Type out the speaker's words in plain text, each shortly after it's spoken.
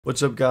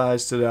What's up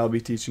guys, today I'll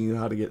be teaching you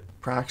how to get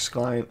PRAX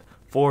client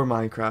for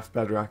Minecraft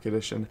Bedrock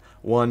Edition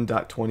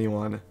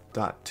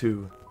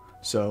 1.21.2.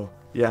 So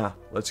yeah,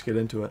 let's get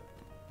into it.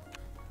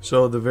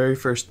 So the very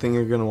first thing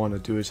you're going to want to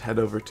do is head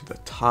over to the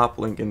top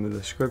link in the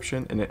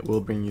description and it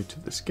will bring you to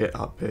this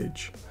GitHub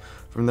page.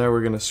 From there we're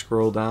going to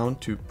scroll down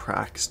to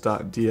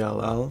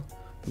prax.dll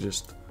and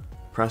just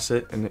press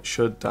it and it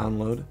should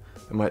download.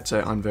 It might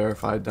say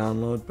unverified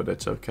download, but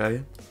it's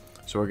okay.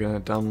 So we're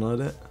going to download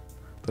it.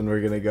 Then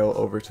we're going to go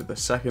over to the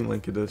second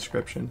link in the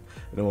description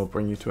and it will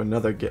bring you to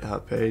another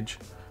GitHub page.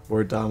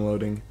 We're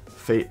downloading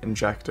Fate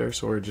Injector,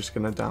 so we're just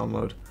going to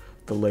download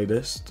the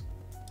latest.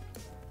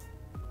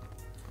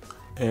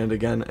 And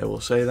again, it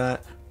will say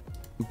that,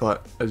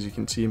 but as you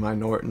can see, my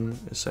Norton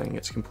is saying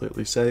it's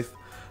completely safe.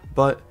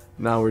 But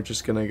now we're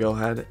just going to go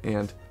ahead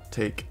and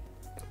take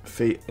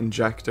Fate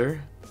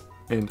Injector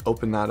and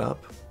open that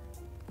up.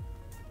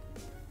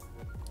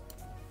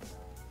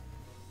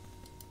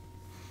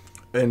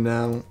 And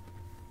now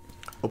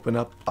open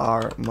up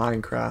our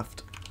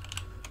Minecraft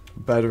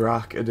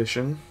Bedrock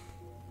Edition.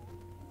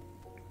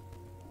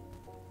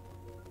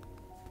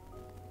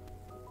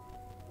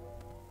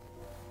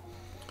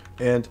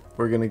 And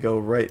we're going to go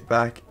right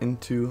back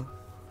into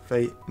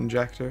Fate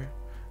Injector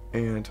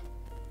and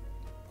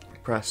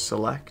press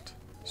select.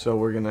 So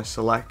we're going to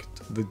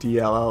select the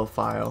DLL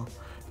file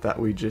that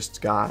we just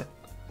got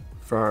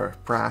for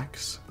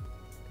PRAX.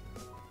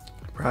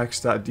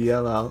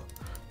 prax.dll,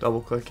 double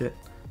click it,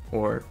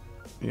 or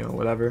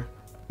whatever.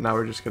 Now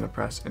we're just going to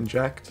press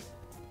inject,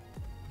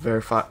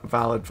 verify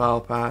valid file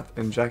path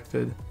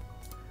injected,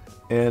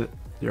 and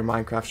your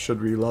Minecraft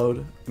should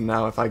reload.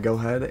 Now if I go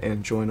ahead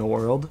and join a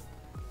world,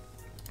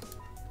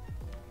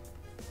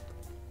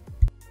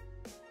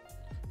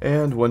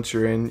 and once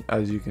you're in,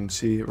 as you can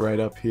see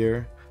right up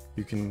here,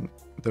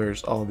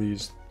 there's all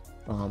these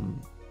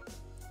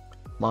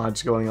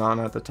mods going on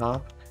at the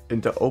top.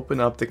 And to open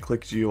up the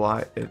click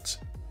GUI, it's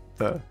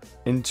the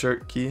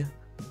insert key,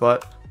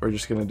 but we're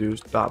just going to do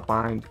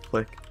 .bind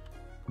click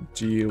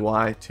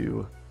GUI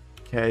to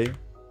K,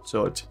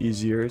 so it's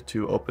easier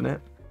to open it.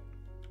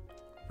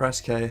 Press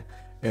K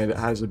and it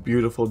has a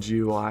beautiful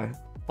GUI,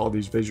 all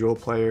these visual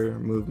player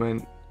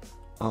movement,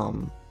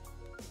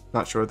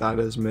 not sure what that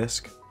is,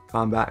 misc,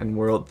 combat and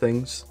world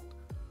things.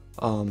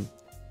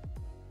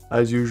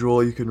 As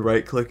usual, you can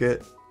right click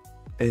it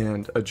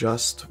and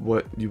adjust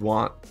what you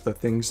want the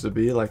things to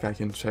be, like I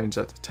can change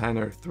that to 10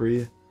 or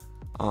 3.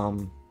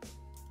 You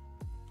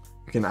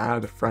can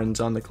add friends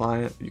on the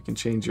client, you can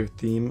change your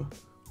theme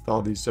with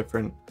all these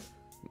different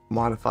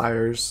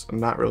modifiers.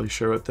 I'm not really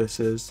sure what this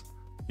is.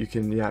 You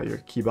can, your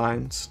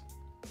keybinds.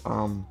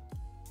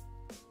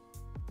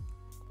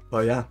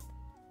 But yeah,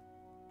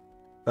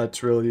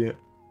 that's really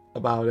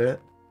about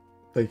it.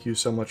 Thank you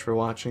so much for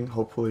watching.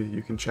 Hopefully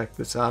you can check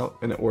this out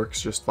and it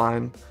works just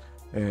fine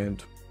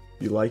and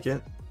you like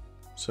it.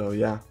 So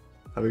yeah,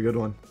 have a good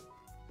one.